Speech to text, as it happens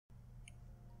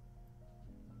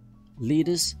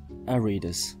Leaders are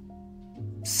readers.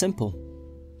 Simple.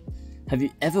 Have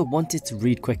you ever wanted to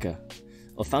read quicker,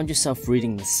 or found yourself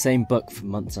reading the same book for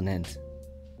months on end?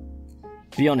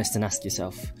 Be honest and ask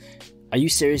yourself, are you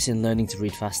serious in learning to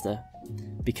read faster?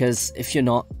 Because if you're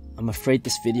not, I'm afraid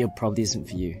this video probably isn't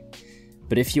for you.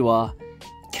 But if you are,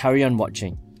 carry on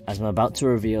watching, as I'm about to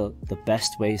reveal the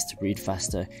best ways to read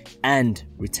faster and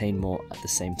retain more at the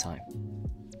same time.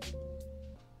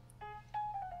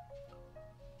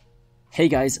 Hey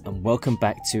guys, and welcome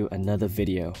back to another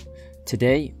video.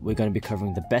 Today we're going to be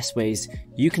covering the best ways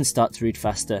you can start to read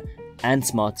faster and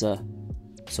smarter,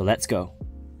 so let's go.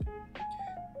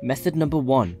 Method number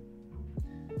 1.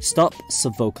 Stop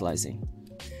subvocalizing.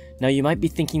 Now you might be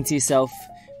thinking to yourself,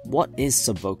 what is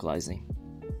subvocalizing?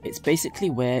 It's basically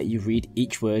where you read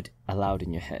each word aloud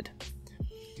in your head.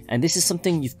 And this is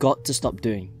something you've got to stop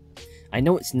doing. I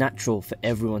know it's natural for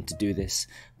everyone to do this,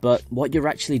 but what you're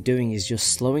actually doing is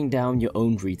just slowing down your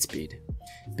own read speed,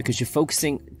 because you're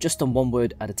focusing just on one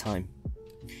word at a time.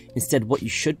 Instead, what you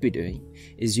should be doing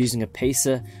is using a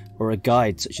pacer or a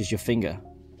guide such as your finger.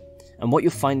 And what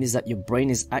you'll find is that your brain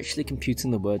is actually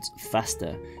computing the words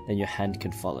faster than your hand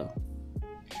can follow.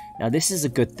 Now this is a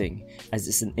good thing, as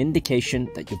it's an indication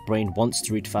that your brain wants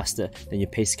to read faster than your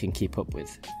pacer can keep up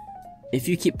with. If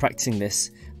you keep practicing this,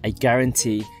 I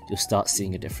guarantee you'll start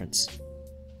seeing a difference.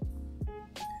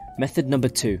 Method number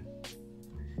 2.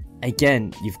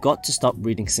 Again, you've got to stop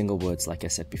reading single words like I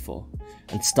said before,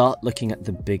 and start looking at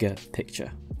the bigger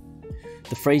picture.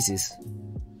 The phrases.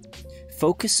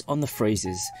 Focus on the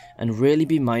phrases and really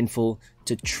be mindful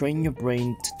to train your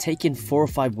brain to take in 4 or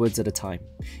 5 words at a time,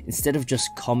 instead of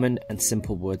just common and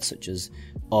simple words such as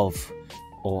of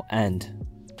or and.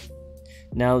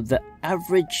 Now, the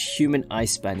average human eye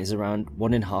span is around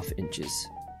 1.5 inches.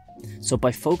 So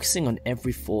by focusing on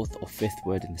every 4th or 5th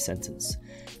word in the sentence,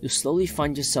 you'll slowly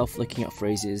find yourself looking at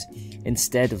phrases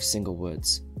instead of single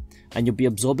words. And you'll be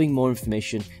absorbing more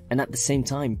information and at the same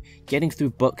time getting through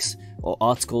books or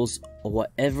articles or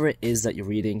whatever it is that you're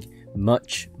reading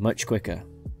much quicker.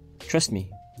 Trust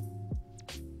me.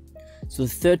 So the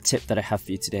third tip that I have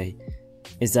for you today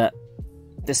is that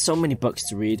there's so many books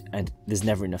to read and there's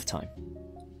never enough time.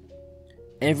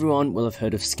 Everyone will have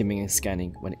heard of skimming and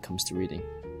scanning when it comes to reading.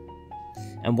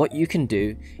 And what you can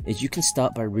do is you can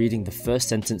start by reading the first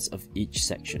sentence of each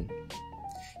section.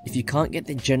 If you can't get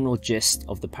the general gist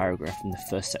of the paragraph from the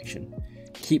first section,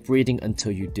 keep reading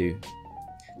until you do.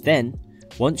 Then,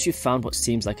 once you've found what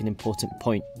seems like an important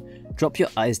point, drop your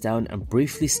eyes down and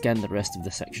briefly scan the rest of the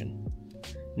section.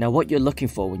 Now what you're looking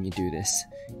for when you do this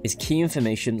is key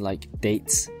information like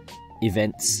dates,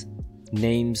 events,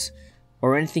 names,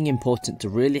 or anything important to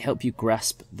really help you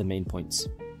grasp the main points.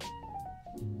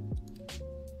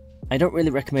 I don't really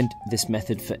recommend this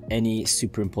method for any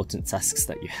super important tasks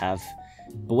that you have,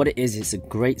 but what it is, it's a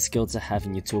great skill to have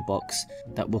in your toolbox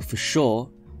that will for sure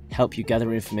help you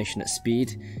gather information at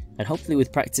speed and hopefully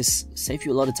with practice save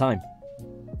you a lot of time.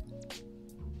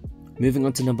 Moving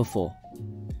on to number 4.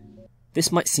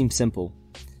 This might seem simple,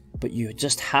 but you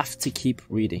just have to keep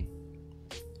reading.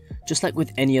 Just like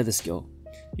with any other skill,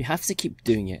 you have to keep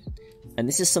doing it, and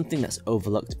this is something that's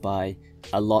overlooked by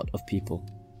a lot of people.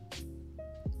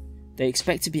 They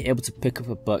expect to be able to pick up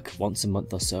a book once a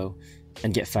month or so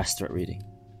and get faster at reading.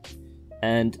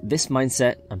 And this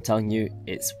mindset, I'm telling you,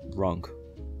 it's wrong.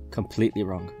 Completely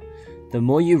wrong. The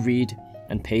more you read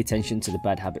and pay attention to the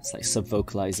bad habits like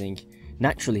subvocalizing,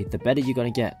 naturally the better you're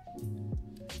going to get.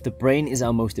 The brain is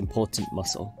our most important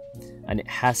muscle, and it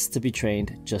has to be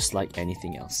trained just like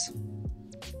anything else.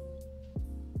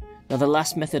 Now the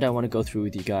last method I want to go through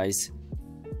with you guys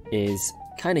is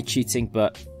kind of cheating,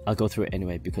 but I'll go through it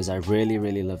anyway because I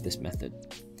really love this method.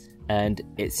 And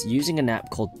it's using an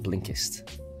app called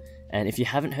Blinkist. And if you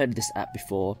haven't heard of this app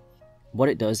before, what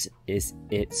it does is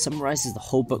it summarizes the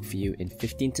whole book for you in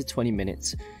 15 to 20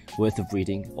 minutes worth of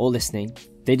reading or listening.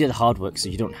 They do the hard work so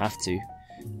you don't have to.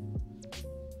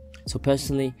 So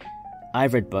personally,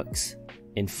 I've read books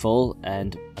in full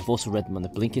and I've also read them on the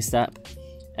Blinkist app.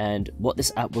 And what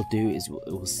this app will do is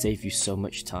it will save you so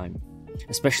much time,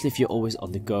 especially if you're always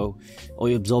on the go or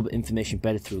you absorb information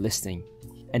better through listening.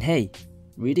 And hey,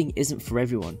 reading isn't for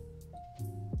everyone.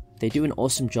 They do an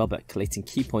awesome job at collating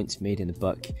key points made in a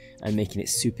book and making it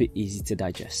super easy to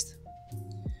digest.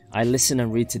 I listen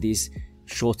and read to these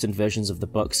shortened versions of the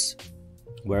books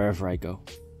wherever I go.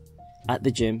 At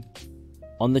the gym,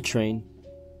 on the train,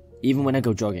 even when I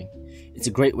go jogging. It's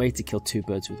a great way to kill 2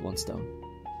 birds with 1 stone.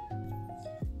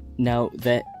 Now,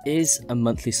 there is a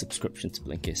monthly subscription to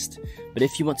Blinkist, but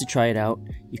if you want to try it out,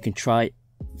 you can try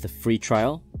the free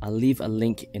trial. I'll leave a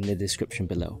link in the description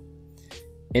below.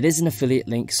 It is an affiliate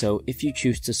link, so if you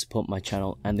choose to support my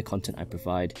channel and the content I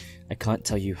provide, I can't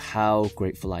tell you how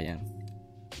grateful I am.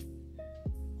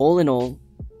 All in all,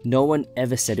 no one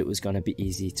ever said it was going to be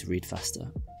easy to read faster.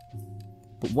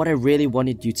 But what I really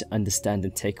wanted you to understand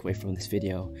and take away from this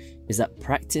video is that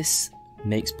practice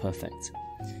makes perfect.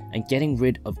 And getting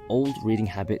rid of old reading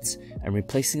habits and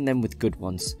replacing them with good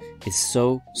ones is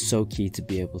so key to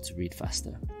be able to read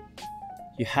faster.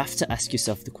 You have to ask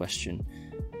yourself the question,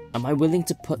 am I willing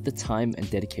to put the time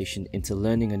and dedication into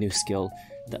learning a new skill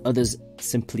that others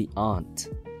simply aren't?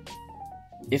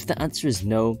 If the answer is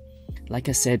no, like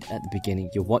I said at the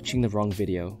beginning, you're watching the wrong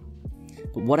video.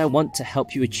 But what I want to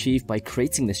help you achieve by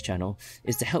creating this channel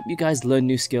is to help you guys learn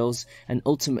new skills and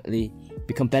ultimately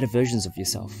become better versions of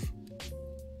yourself.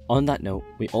 On that note,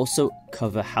 we also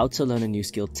cover how to learn a new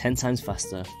skill 10 times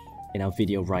faster in our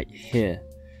video right here.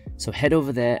 So head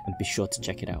over there and be sure to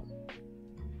check it out.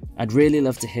 I'd really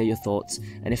love to hear your thoughts,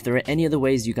 and if there are any other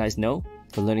ways you guys know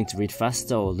for learning to read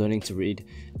faster or learning to read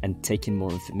and take in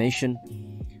more information,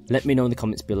 let me know in the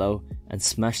comments below and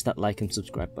smash that like and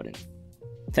subscribe button.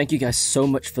 Thank you guys so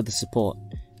much for the support,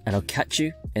 and I'll catch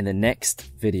you in the next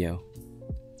video.